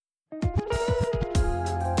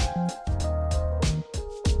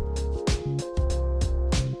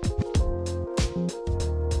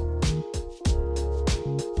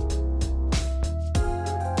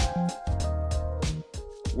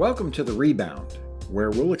Welcome to the Rebound, where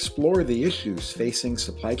we'll explore the issues facing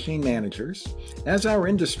supply chain managers as our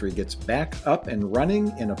industry gets back up and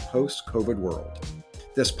running in a post-COVID world.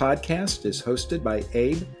 This podcast is hosted by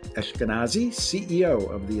Abe Eshkenazi, CEO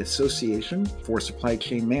of the Association for Supply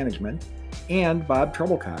Chain Management, and Bob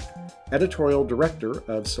Trebilcock, Editorial Director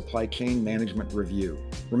of Supply Chain Management Review.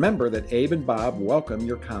 Remember that Abe and Bob welcome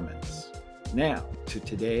your comments. Now to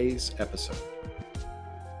today's episode.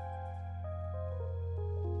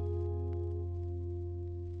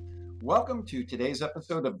 Welcome to today's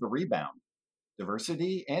episode of The Rebound,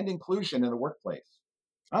 Diversity and Inclusion in the Workplace.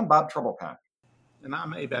 I'm Bob Trebilcock. And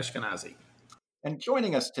I'm Abe Eshkenazi. And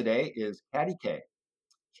joining us today is Katty Kay.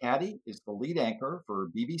 Katty is the lead anchor for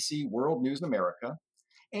BBC World News America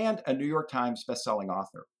and a New York Times bestselling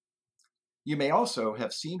author. You may also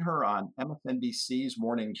have seen her on MSNBC's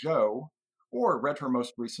Morning Joe or read her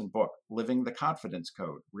most recent book, Living the Confidence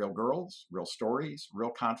Code, Real Girls, Real Stories,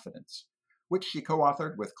 Real Confidence, which she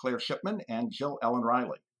co-authored with Claire Shipman and Jill Ellen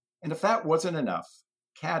Riley. And if that wasn't enough,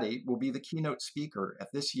 Katty will be the keynote speaker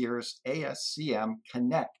at this year's ASCM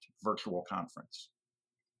Connect virtual conference.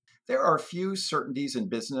 There are few certainties in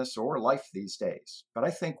business or life these days, but I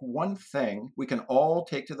think one thing we can all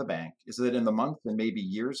take to the bank is that in the months and maybe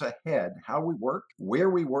years ahead, how we work, where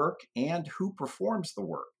we work, and who performs the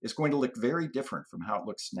work is going to look very different from how it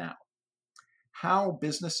looks now. How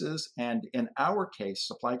businesses, and in our case,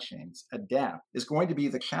 supply chains, adapt is going to be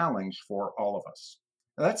the challenge for all of us.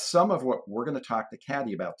 Now, that's some of what we're going to talk to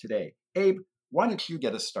Katty about today. Abe, why don't you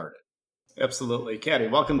get us started? Absolutely. Katty,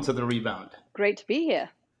 welcome to the Rebound. Great to be here.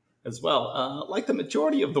 As well, like the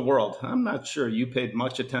majority of the world, I'm not sure you paid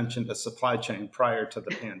much attention to supply chain prior to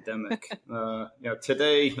the pandemic.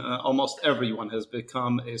 Today, almost everyone has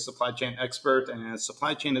become a supply chain expert, and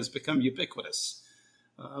supply chain has become ubiquitous.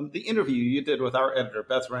 The interview you did with our editor,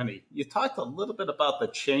 Beth Rennie, you talked a little bit about the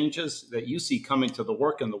changes that you see coming to the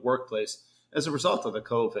work in the workplace as a result of the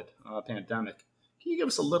COVID pandemic. Can you give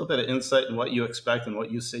us a little bit of insight in what you expect and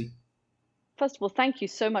what you see? First of all, thank you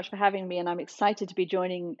so much for having me, and I'm excited to be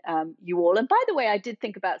joining you all. And by the way, I did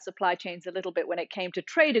think about supply chains a little bit when it came to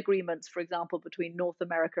trade agreements, for example, between North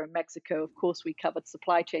America and Mexico. Of course, we covered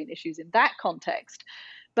supply chain issues in that context.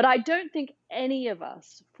 But I don't think any of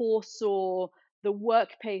us foresaw the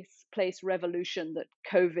workplace revolution that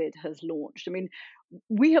COVID has launched. I mean,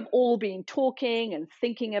 we have all been talking and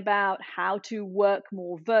thinking about how to work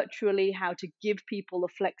more virtually, how to give people the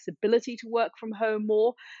flexibility to work from home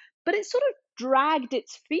more, but it sort of dragged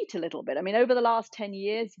its feet a little bit. I mean, over the last 10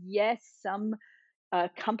 years, yes, some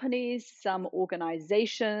companies, some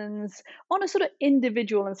organizations, on a sort of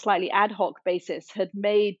individual and slightly ad hoc basis, had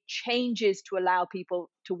made changes to allow people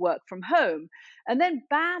to work from home. And then,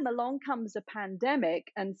 bam, along comes a pandemic,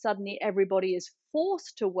 and suddenly everybody is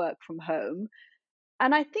forced to work from home.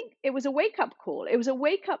 And I think it was a wake-up call. It was a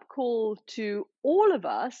wake-up call to all of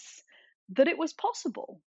us that it was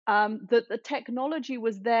possible, that the technology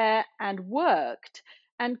was there and worked.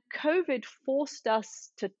 And COVID forced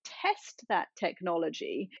us to test that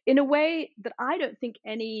technology in a way that I don't think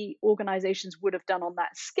any organizations would have done on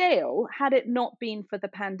that scale had it not been for the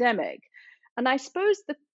pandemic. And I suppose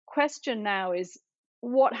the question now is,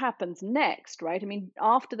 what happens next, right? I mean,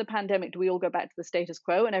 after the pandemic, do we all go back to the status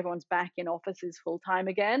quo and everyone's back in offices full time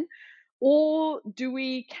again? Or do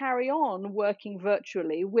we carry on working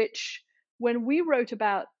virtually, which when we wrote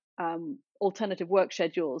about alternative work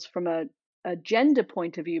schedules from a gender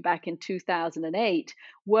point of view back in 2008,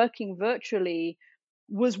 working virtually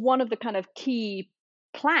was one of the kind of key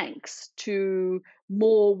planks to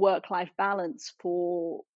more work-life balance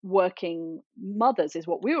for working mothers, is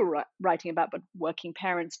what we were writing about, but working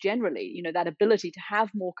parents generally. You know, that ability to have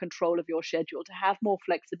more control of your schedule, to have more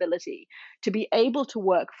flexibility, to be able to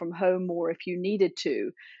work from home more if you needed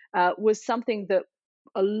to, was something that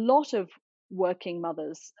a lot of working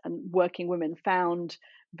mothers and working women found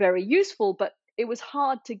very useful, but it was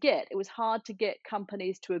hard to get. It was hard to get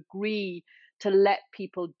companies to agree to let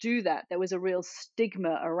people do that. There was a real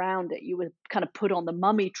stigma around it. You were kind of put on the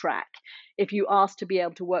mummy track if you asked to be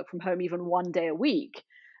able to work from home even one day a week.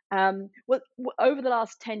 Over the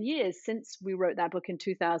last 10 years, since we wrote that book in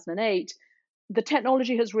 2008, the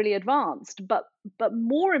technology has really advanced, but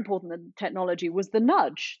more important than technology was the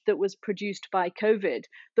nudge that was produced by COVID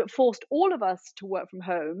that forced all of us to work from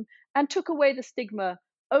home and took away the stigma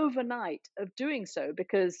overnight of doing so,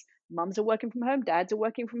 because mums are working from home, dads are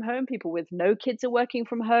working from home, people with no kids are working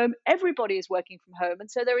from home, everybody is working from home. And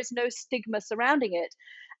so there is no stigma surrounding it.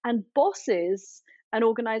 And bosses and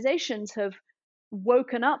organizations have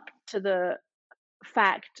woken up to the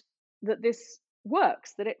fact that this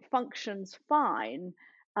works, that it functions fine.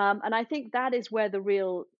 And I think that is where the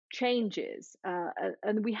real changes.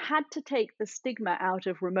 And we had to take the stigma out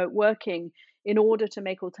of remote working in order to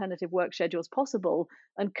make alternative work schedules possible.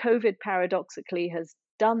 And COVID paradoxically has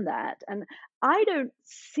done that. And I don't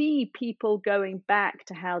see people going back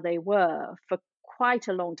to how they were for quite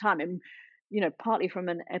a long time. And, partly from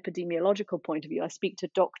an epidemiological point of view, I speak to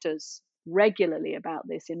doctors regularly about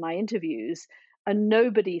this in my interviews. And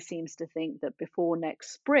nobody seems to think that before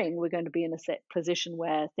next spring, we're going to be in a set position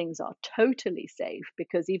where things are totally safe,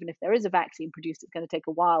 because even if there is a vaccine produced, it's going to take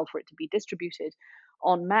a while for it to be distributed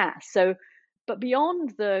en masse. So, but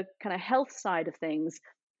beyond the kind of health side of things,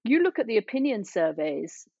 you look at the opinion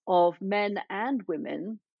surveys of men and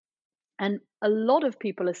women, and a lot of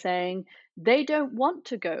people are saying they don't want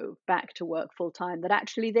to go back to work full time, that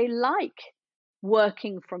actually they like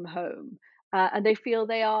working from home. And they feel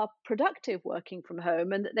they are productive working from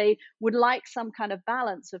home, and that they would like some kind of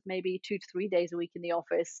balance of maybe 2 to 3 days a week in the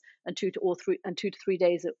office and 2 to 3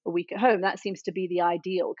 days a week at home. That seems to be the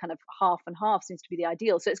ideal, kind of half and half seems to be the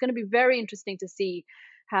ideal. So it's going to be very interesting to see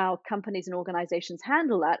how companies and organizations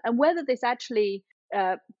handle that, and whether this actually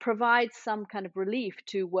provides some kind of relief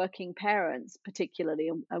to working parents, particularly,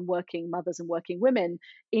 and working mothers and working women,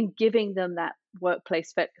 in giving them that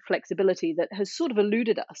workplace flexibility that has sort of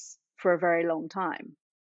eluded us for a very long time.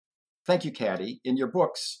 Thank you, Katty. In your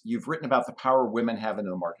books, you've written about the power women have in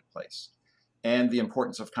the marketplace and the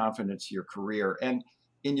importance of confidence in your career. And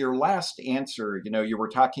in your last answer, you were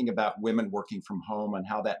talking about women working from home and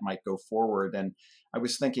how that might go forward. And I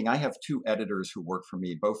was thinking, I have two editors who work for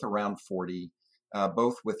me, both around 40,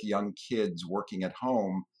 both with young kids working at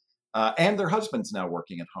home, and their husbands now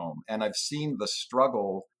working at home. And I've seen the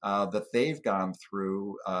struggle that they've gone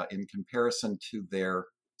through in comparison to their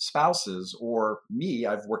spouses or me.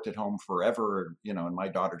 I've worked at home forever, and my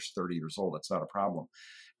daughter's 30 years old. It's not a problem.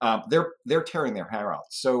 They're tearing their hair out.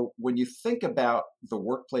 So when you think about the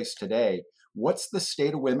workplace today, what's the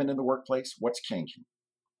state of women in the workplace? What's changing?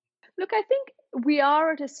 Look, I think we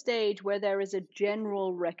are at a stage where there is a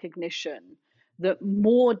general recognition that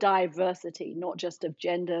more diversity, not just of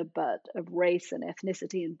gender, but of race and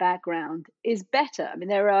ethnicity and background, is better. I mean,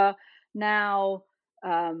 there are now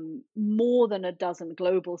more than a dozen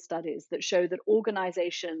global studies that show that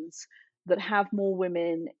organizations that have more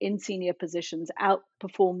women in senior positions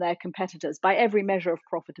outperform their competitors by every measure of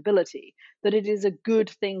profitability, that it is a good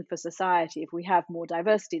thing for society if we have more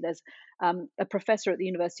diversity. There's a professor at the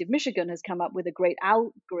University of Michigan has come up with a great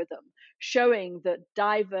algorithm showing that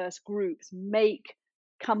diverse groups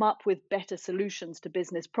come up with better solutions to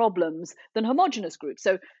business problems than homogenous groups.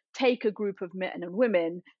 So take a group of men and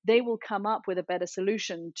women, they will come up with a better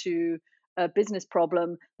solution to a business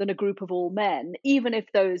problem than a group of all men, even if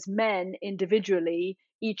those men individually,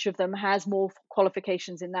 each of them has more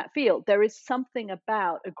qualifications in that field. There is something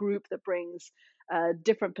about a group that brings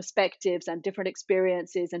different perspectives and different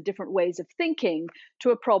experiences and different ways of thinking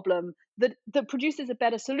to a problem that produces a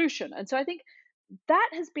better solution. And so I think that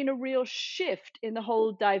has been a real shift in the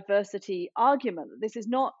whole diversity argument. This is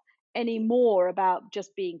not anymore about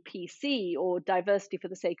just being PC or diversity for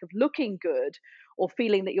the sake of looking good or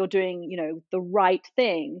feeling that you're doing, the right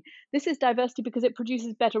thing. This is diversity because it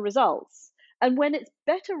produces better results. And when it's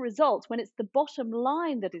better results, when it's the bottom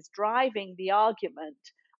line that is driving the argument,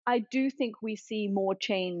 I do think we see more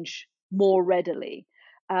change more readily.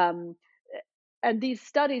 And these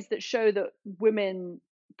studies that show that women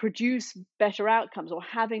produce better outcomes, or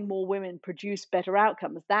having more women produce better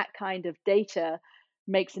outcomes, that kind of data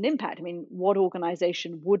makes an impact. I mean, what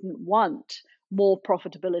organization wouldn't want more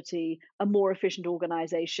profitability, a more efficient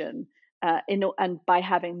organization, and by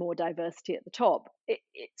having more diversity at the top?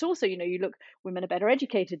 It's also, you look, women are better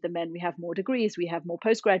educated than men. We have more degrees, we have more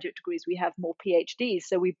postgraduate degrees, we have more PhDs.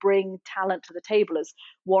 So we bring talent to the table. As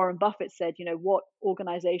Warren Buffett said, what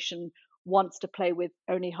organization wants to play with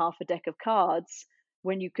only half a deck of cards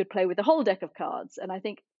when you could play with a whole deck of cards? And I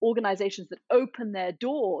think organizations that open their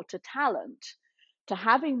door to talent, to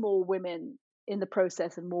having more women in the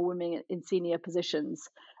process and more women in senior positions,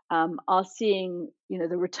 are seeing,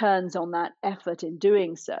 the returns on that effort in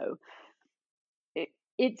doing so.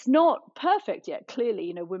 It's not perfect yet.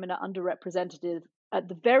 Clearly, women are underrepresented at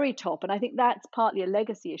the very top, and I think that's partly a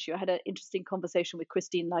legacy issue. I had an interesting conversation with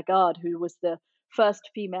Christine Lagarde, who was the first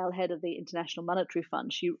female head of the International Monetary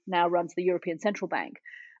Fund. She now runs the European Central Bank.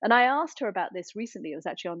 And I asked her about this recently. It was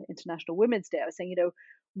actually on International Women's Day. I was saying,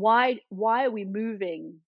 why are we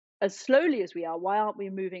moving as slowly as we are? Why aren't we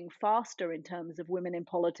moving faster in terms of women in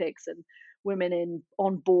politics and women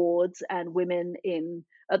on boards and women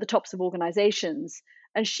at the tops of organizations?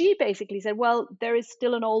 And she basically said, well, there is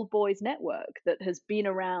still an old boys network that has been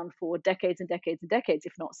around for decades and decades and decades,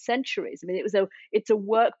 if not centuries. I mean, it's a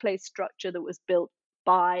workplace structure that was built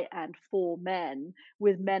by and for men,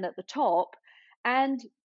 with men at the top. And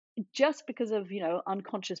just because of,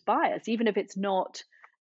 unconscious bias, even if it's not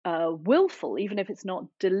willful, even if it's not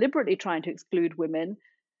deliberately trying to exclude women,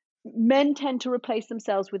 men tend to replace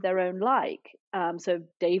themselves with their own like. So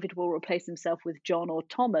David will replace himself with John or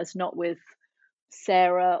Thomas, not with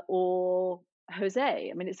Sarah or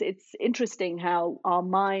Jose. I mean, it's interesting how our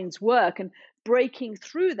minds work, and breaking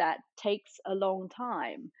through that takes a long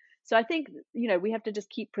time. So I think, we have to just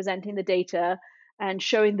keep presenting the data and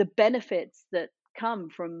showing the benefits that come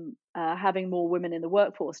from having more women in the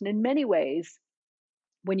workforce. And in many ways,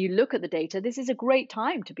 when you look at the data, this is a great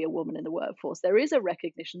time to be a woman in the workforce. There is a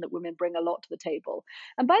recognition that women bring a lot to the table.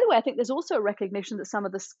 And by the way, I think there's also a recognition that some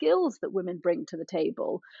of the skills that women bring to the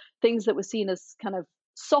table, things that were seen as kind of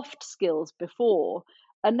soft skills before,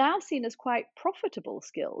 are now seen as quite profitable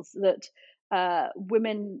skills that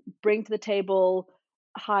women bring to the table.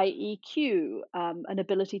 High EQ, an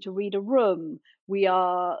ability to read a room. We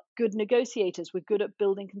are good negotiators. We're good at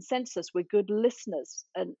building consensus. We're good listeners,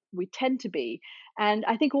 and we tend to be. And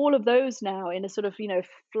I think all of those now, in a sort of,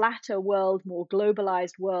 flatter world, more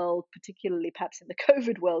globalized world, particularly perhaps in the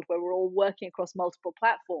COVID world where we're all working across multiple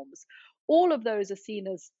platforms, all of those are seen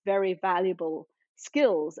as very valuable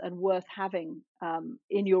skills and worth having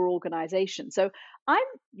in your organization. So I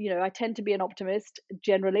tend to be an optimist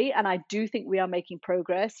generally, and I do think we are making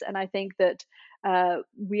progress. And I think that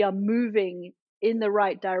we are moving in the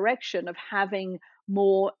right direction of having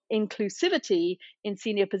more inclusivity in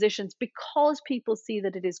senior positions, because people see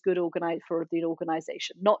that it is good for the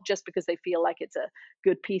organization, not just because they feel like it's a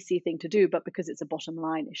good PC thing to do, but because it's a bottom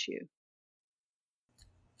line issue.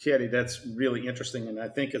 Katty, that's really interesting, and I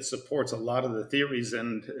think it supports a lot of the theories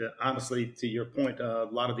and, honestly, to your point, a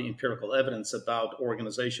lot of the empirical evidence about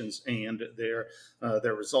organizations and their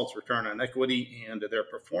results, return on equity, and their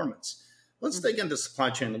performance. Let's dig into supply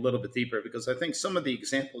chain a little bit deeper, because I think some of the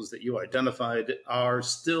examples that you identified are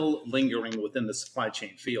still lingering within the supply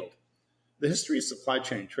chain field. The history of supply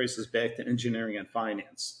chain traces back to engineering and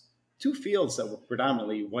finance, two fields that were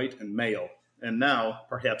predominantly white and male, and now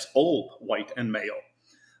perhaps old white and male.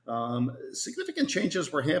 Significant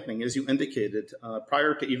changes were happening, as you indicated,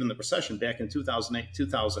 prior to even the recession back in 2008,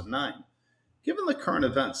 2009. Given the current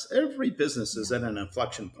events, every business is at an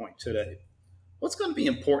inflection point today. What's going to be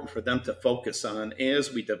important for them to focus on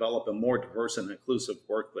as we develop a more diverse and inclusive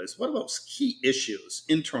workplace? What are those key issues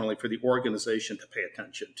internally for the organization to pay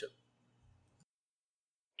attention to?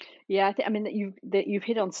 Yeah, I mean that you've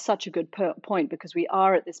hit on such a good point, because we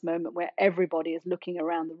are at this moment where everybody is looking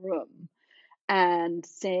around the room and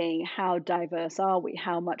saying, how diverse are we?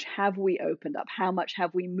 How much have we opened up? How much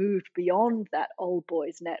have we moved beyond that old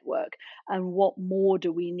boys network? And what more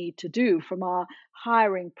do we need to do, from our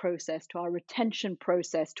hiring process to our retention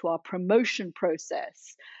process to our promotion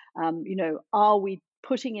process? Are we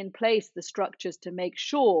putting in place the structures to make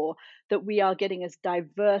sure that we are getting as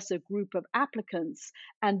diverse a group of applicants?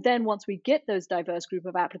 And then once we get those diverse group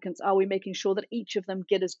of applicants, are we making sure that each of them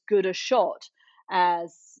get as good a shot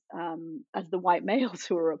as the white males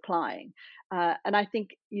who are applying? And I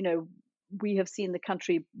think, we have seen the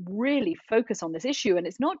country really focus on this issue. And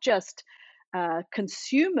it's not just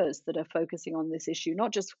consumers that are focusing on this issue,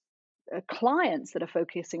 not just clients that are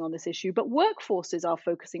focusing on this issue, but workforces are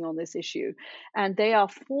focusing on this issue, and they are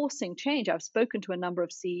forcing change. I've spoken to a number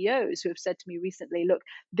of CEOs who have said to me recently, look,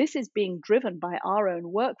 this is being driven by our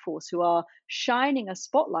own workforce, who are shining a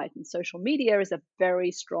spotlight, and social media is a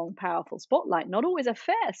very strong, powerful spotlight, not always a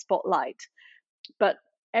fair spotlight, but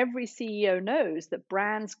every CEO knows that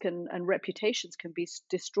brands and reputations can be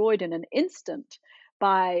destroyed in an instant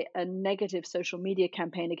by a negative social media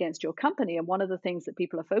campaign against your company. And one of the things that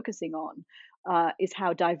people are focusing on is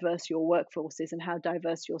how diverse your workforce is and how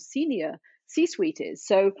diverse your senior C-suite is.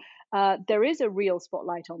 So there is a real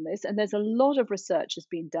spotlight on this, and there's a lot of research has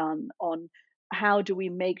been done on how do we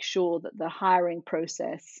make sure that the hiring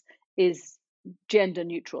process is gender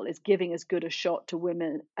neutral, is giving as good a shot to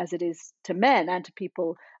women as it is to men, and to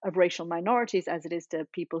people of racial minorities as it is to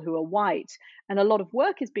people who are white. And a lot of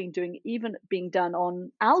work is being done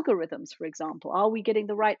on algorithms, for example. Are we getting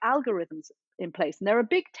the right algorithms in place? And there are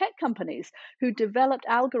big tech companies who developed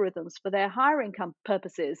algorithms for their hiring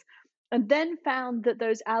purposes, and then found that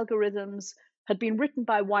those algorithms had been written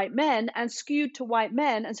by white men and skewed to white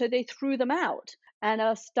men, and so they threw them out and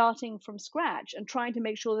are starting from scratch and trying to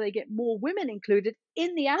make sure that they get more women included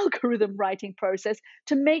in the algorithm writing process,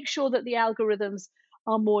 to make sure that the algorithms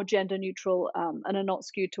are more gender neutral and are not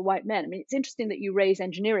skewed to white men. I mean, it's interesting that you raise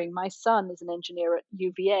engineering. My son is an engineer at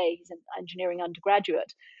UVA. He's an engineering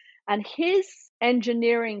undergraduate. And his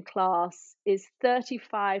engineering class is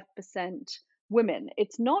 35% women.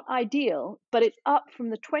 It's not ideal, but it's up from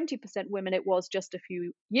the 20% women it was just a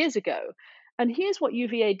few years ago. And here's what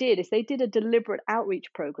UVA did is they did a deliberate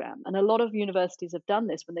outreach program. And a lot of universities have done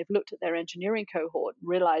this when they've looked at their engineering cohort and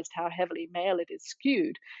realized how heavily male it is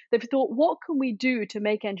skewed. They've thought, what can we do to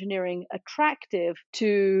make engineering attractive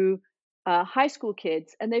to high school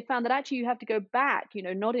kids? And they found that actually you have to go back,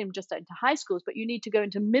 not in just into high schools, but you need to go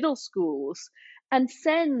into middle schools and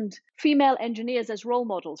send female engineers as role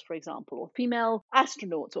models, for example, or female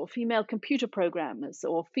astronauts, or female computer programmers,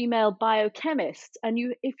 or female biochemists. And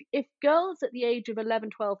if girls at the age of 11,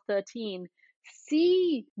 12, 13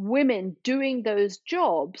 see women doing those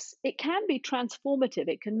jobs, it can be transformative.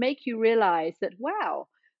 It can make you realize that, wow,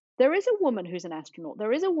 there is a woman who's an astronaut,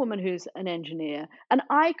 there is a woman who's an engineer, and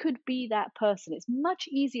I could be that person. It's much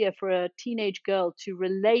easier for a teenage girl to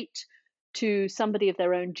relate to somebody of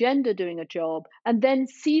their own gender doing a job and then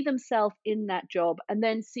see themselves in that job and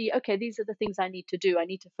then see, okay, these are the things I need to do. I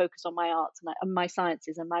need to focus on my arts and my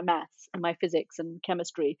sciences and my maths and my physics and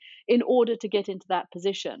chemistry in order to get into that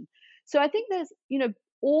position. So I think there's,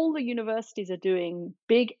 all the universities are doing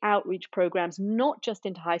big outreach programs, not just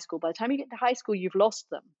into high school. By the time you get to high school, you've lost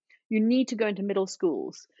them. You need to go into middle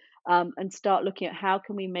schools and start looking at how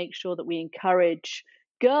can we make sure that we encourage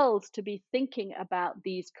girls to be thinking about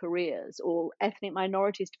these careers, or ethnic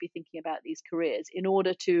minorities to be thinking about these careers, in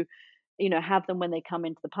order to have them when they come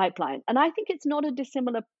into the pipeline. And I think it's not a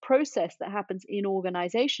dissimilar process that happens in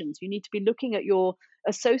organizations. You need to be looking at your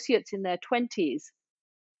associates in their 20s.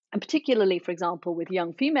 And particularly, for example, with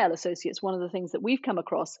young female associates, one of the things that we've come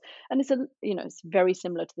across, and it's very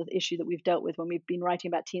similar to the issue that we've dealt with when we've been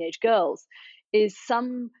writing about teenage girls, is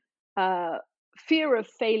some fear of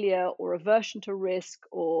failure or aversion to risk,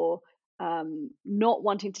 or not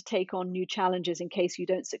wanting to take on new challenges in case you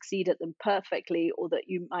don't succeed at them perfectly, or that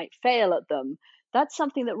you might fail at them. That's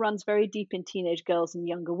something that runs very deep in teenage girls and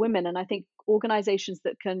younger women. And I think organizations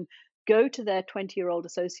that can go to their 20-year-old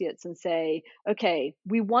associates and say, okay,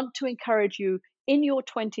 we want to encourage you in your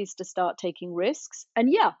 20s to start taking risks.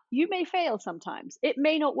 And yeah, you may fail sometimes. It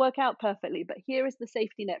may not work out perfectly, but here is the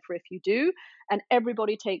safety net for if you do. And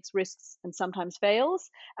everybody takes risks and sometimes fails.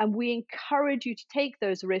 And we encourage you to take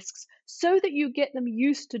those risks so that you get them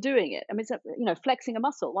used to doing it. I mean, it's flexing a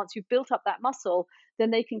muscle. Once you've built up that muscle, then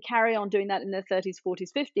they can carry on doing that in their 30s, 40s,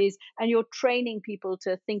 50s. And you're training people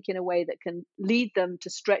to think in a way that can lead them to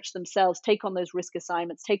stretch themselves, take on those risk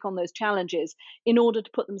assignments, take on those challenges in order to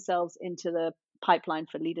put themselves into the pipeline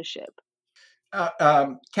for leadership.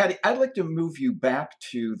 Katty, I'd like to move you back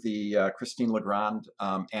to the Christine Legrand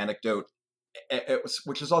anecdote,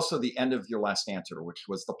 which is also the end of your last answer, which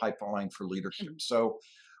was the pipeline for leadership. Mm-hmm. So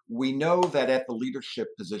we know that at the leadership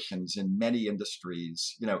positions in many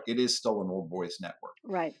industries, it is still an old boys network.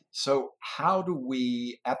 Right. So how do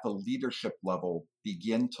we, at the leadership level,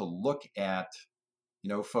 begin to look at,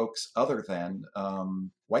 folks other than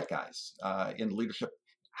white guys in leadership?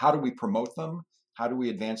 How do we promote them? How do we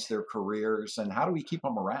advance their careers? And how do we keep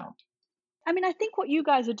them around? I mean, I think what you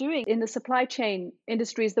guys are doing in the supply chain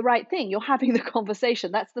industry is the right thing. You're having the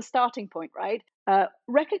conversation. That's the starting point, right?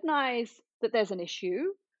 Recognize that there's an issue.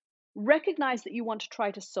 Recognize that you want to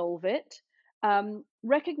try to solve it.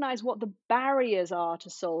 Recognize what the barriers are to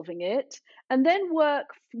solving it, and then work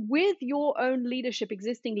with your own leadership,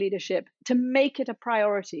 existing leadership, to make it a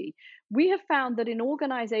priority. We have found that in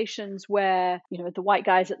organizations where, the white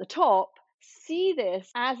guys at the top see this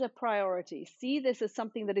as a priority, see this as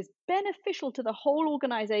something that is beneficial to the whole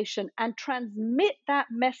organization, and transmit that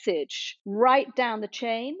message right down the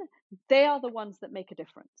chain, they are the ones that make a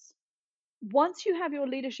difference. Once you have your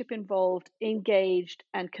leadership involved, engaged,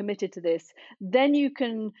 and committed to this, then you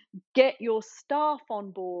can get your staff on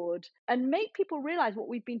board and make people realize what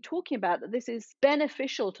we've been talking about, that this is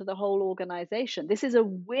beneficial to the whole organization. This is a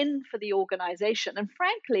win for the organization. And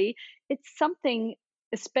frankly, it's something,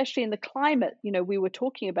 especially in the climate, we were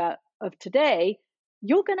talking about of today,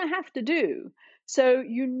 you're going to have to do. So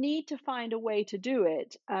you need to find a way to do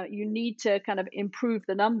it. You need to kind of improve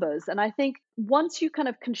the numbers. And I think once you kind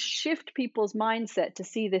of can shift people's mindset to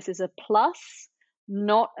see this as a plus,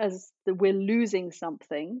 not as that we're losing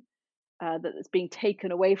something that's being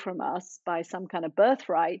taken away from us by some kind of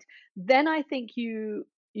birthright, then I think you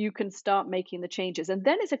can start making the changes. And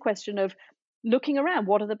then it's a question of looking around.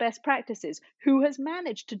 What are the best practices? Who has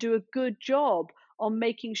managed to do a good job on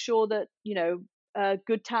making sure that,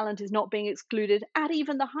 good talent is not being excluded at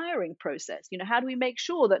even the hiring process? How do we make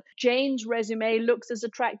sure that Jane's resume looks as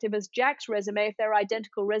attractive as Jack's resume? If they're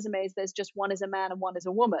identical resumes, there's just one is a man and one is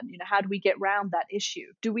a woman. How do we get around that issue?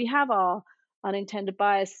 Do we have our unintended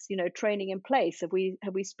bias, training in place? Have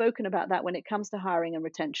we spoken about that when it comes to hiring and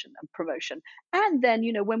retention and promotion? And then,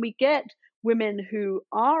 when we get women who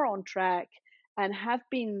are on track and have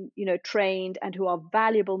been, trained and who are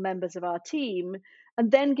valuable members of our team, and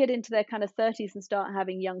then get into their kind of 30s and start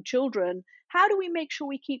having young children, how do we make sure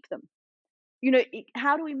we keep them?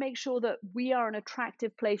 How do we make sure that we are an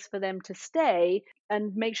attractive place for them to stay,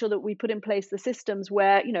 and make sure that we put in place the systems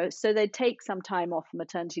where, so they take some time off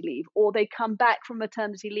maternity leave, or they come back from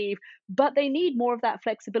maternity leave, but they need more of that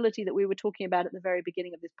flexibility that we were talking about at the very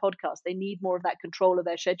beginning of this podcast. They need more of that control of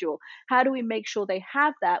their schedule. How do we make sure they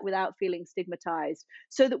have that without feeling stigmatized,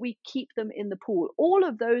 so that we keep them in the pool? All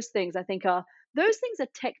of those things, I think, are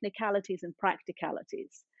technicalities and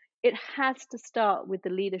practicalities. It has to start with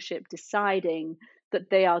the leadership deciding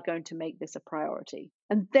that they are going to make this a priority.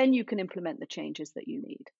 And then you can implement the changes that you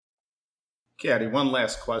need. Katty, one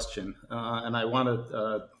last question. And I want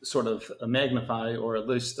to sort of magnify, or at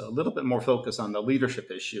least a little bit more focus on the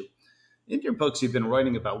leadership issue. In your books, you've been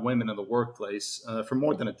writing about women in the workplace for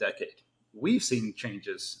more than a decade. We've seen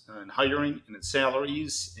changes in hiring and in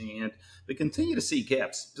salaries, and we continue to see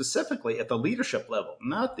gaps specifically at the leadership level,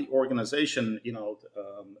 not the organization,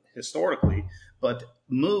 historically, but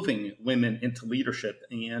moving women into leadership.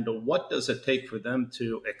 And what does it take for them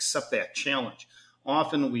to accept that challenge?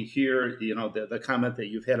 Often we hear, the comment that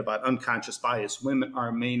you've had about unconscious bias. Women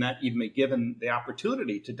may not even be given the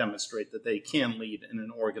opportunity to demonstrate that they can lead in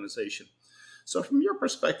an organization. So from your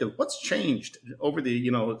perspective, what's changed over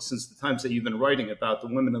since the times that you've been writing about the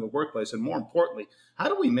women in the workplace? And more importantly, how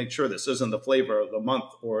do we make sure this isn't the flavor of the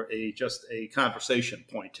month or just a conversation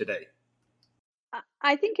point today?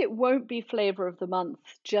 I think it won't be flavor of the month,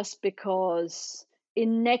 just because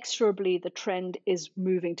inexorably the trend is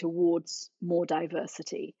moving towards more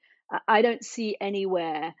diversity. I don't see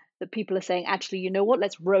anywhere that people are saying, actually, you know what,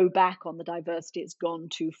 let's row back on the diversity. It's gone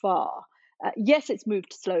too far. Yes, it's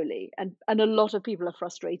moved slowly, and a lot of people are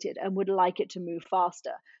frustrated and would like it to move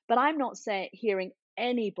faster. But I'm not hearing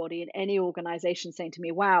anybody in any organization saying to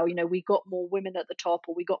me, wow, we got more women at the top,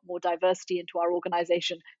 or we got more diversity into our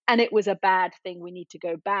organization, and it was a bad thing. We need to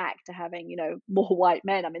go back to having, more white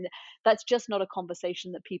men. I mean, that's just not a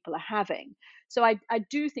conversation that people are having. So I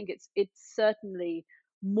do think it's certainly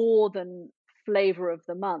more than flavor of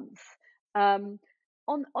the month.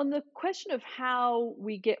 On the question of how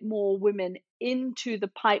we get more women into the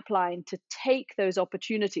pipeline to take those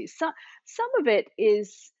opportunities, some of it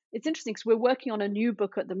is, it's interesting because we're working on a new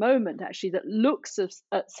book at the moment, actually, that looks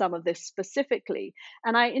at some of this specifically.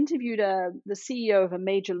 And I interviewed the CEO of a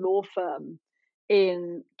major law firm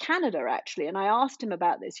in Canada, actually, and I asked him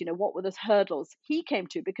about this, what were the hurdles he came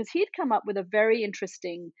to, because he'd come up with a very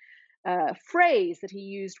interesting phrase that he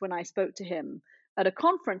used when I spoke to him at a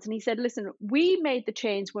conference. And he said, listen, we made the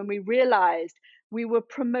change when we realized we were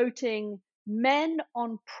promoting men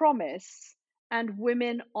on promise and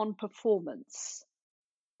women on performance.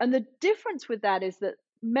 And the difference with that is that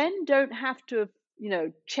men don't have to have,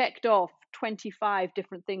 checked off 25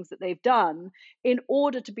 different things that they've done in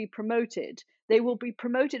order to be promoted. They will be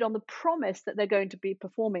promoted on the promise that they're going to be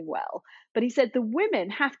performing well. But he said the women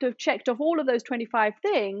have to have checked off all of those 25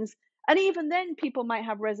 things. And even then, people might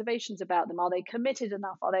have reservations about them. Are they committed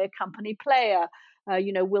enough? Are they a company player?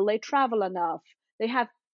 Will they travel enough? They have,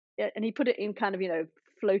 and he put it in kind of,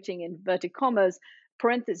 floating inverted commas,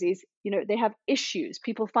 parentheses, they have issues.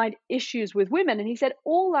 People find issues with women. And he said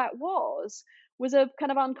all that was a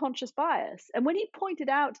kind of unconscious bias. And when he pointed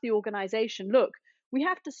out to the organization, look, we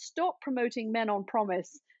have to stop promoting men on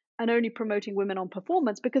promise and only promoting women on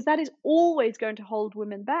performance, because that is always going to hold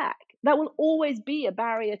women back. That will always be a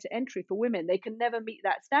barrier to entry for women. They can never meet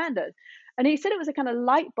that standard. And he said it was a kind of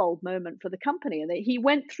light bulb moment for the company. And he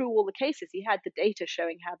went through all the cases. He had the data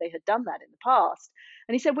showing how they had done that in the past.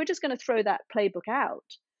 And he said, we're just going to throw that playbook out.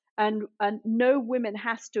 And no women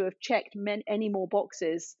has to have checked any more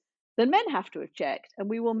boxes than men have to have checked. And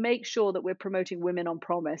we will make sure that we're promoting women on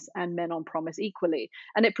promise and men on promise equally.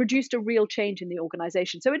 And it produced a real change in the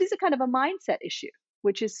organization. So it is a kind of a mindset issue,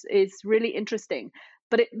 which is really interesting.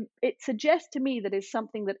 But it suggests to me that it's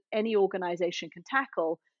something that any organization can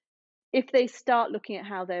tackle if they start looking at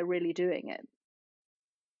how they're really doing it.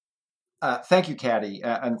 Thank you, Katty,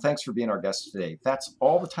 and thanks for being our guest today. That's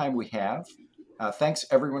all the time we have. Thanks,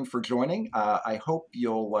 everyone, for joining. I hope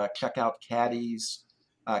you'll check out Katty's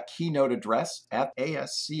keynote address at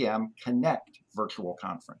ASCM Connect virtual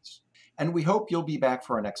conference. And we hope you'll be back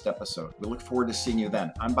for our next episode. We look forward to seeing you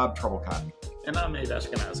then. I'm Bob Trebilcock. And I'm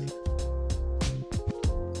Eshkenazi.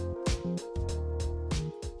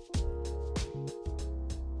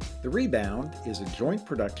 The Rebound is a joint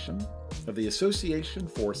production of the Association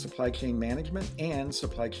for Supply Chain Management and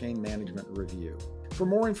Supply Chain Management Review. For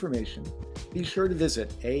more information, be sure to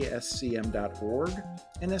visit ascm.org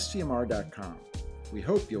and scmr.com. We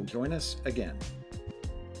hope you'll join us again.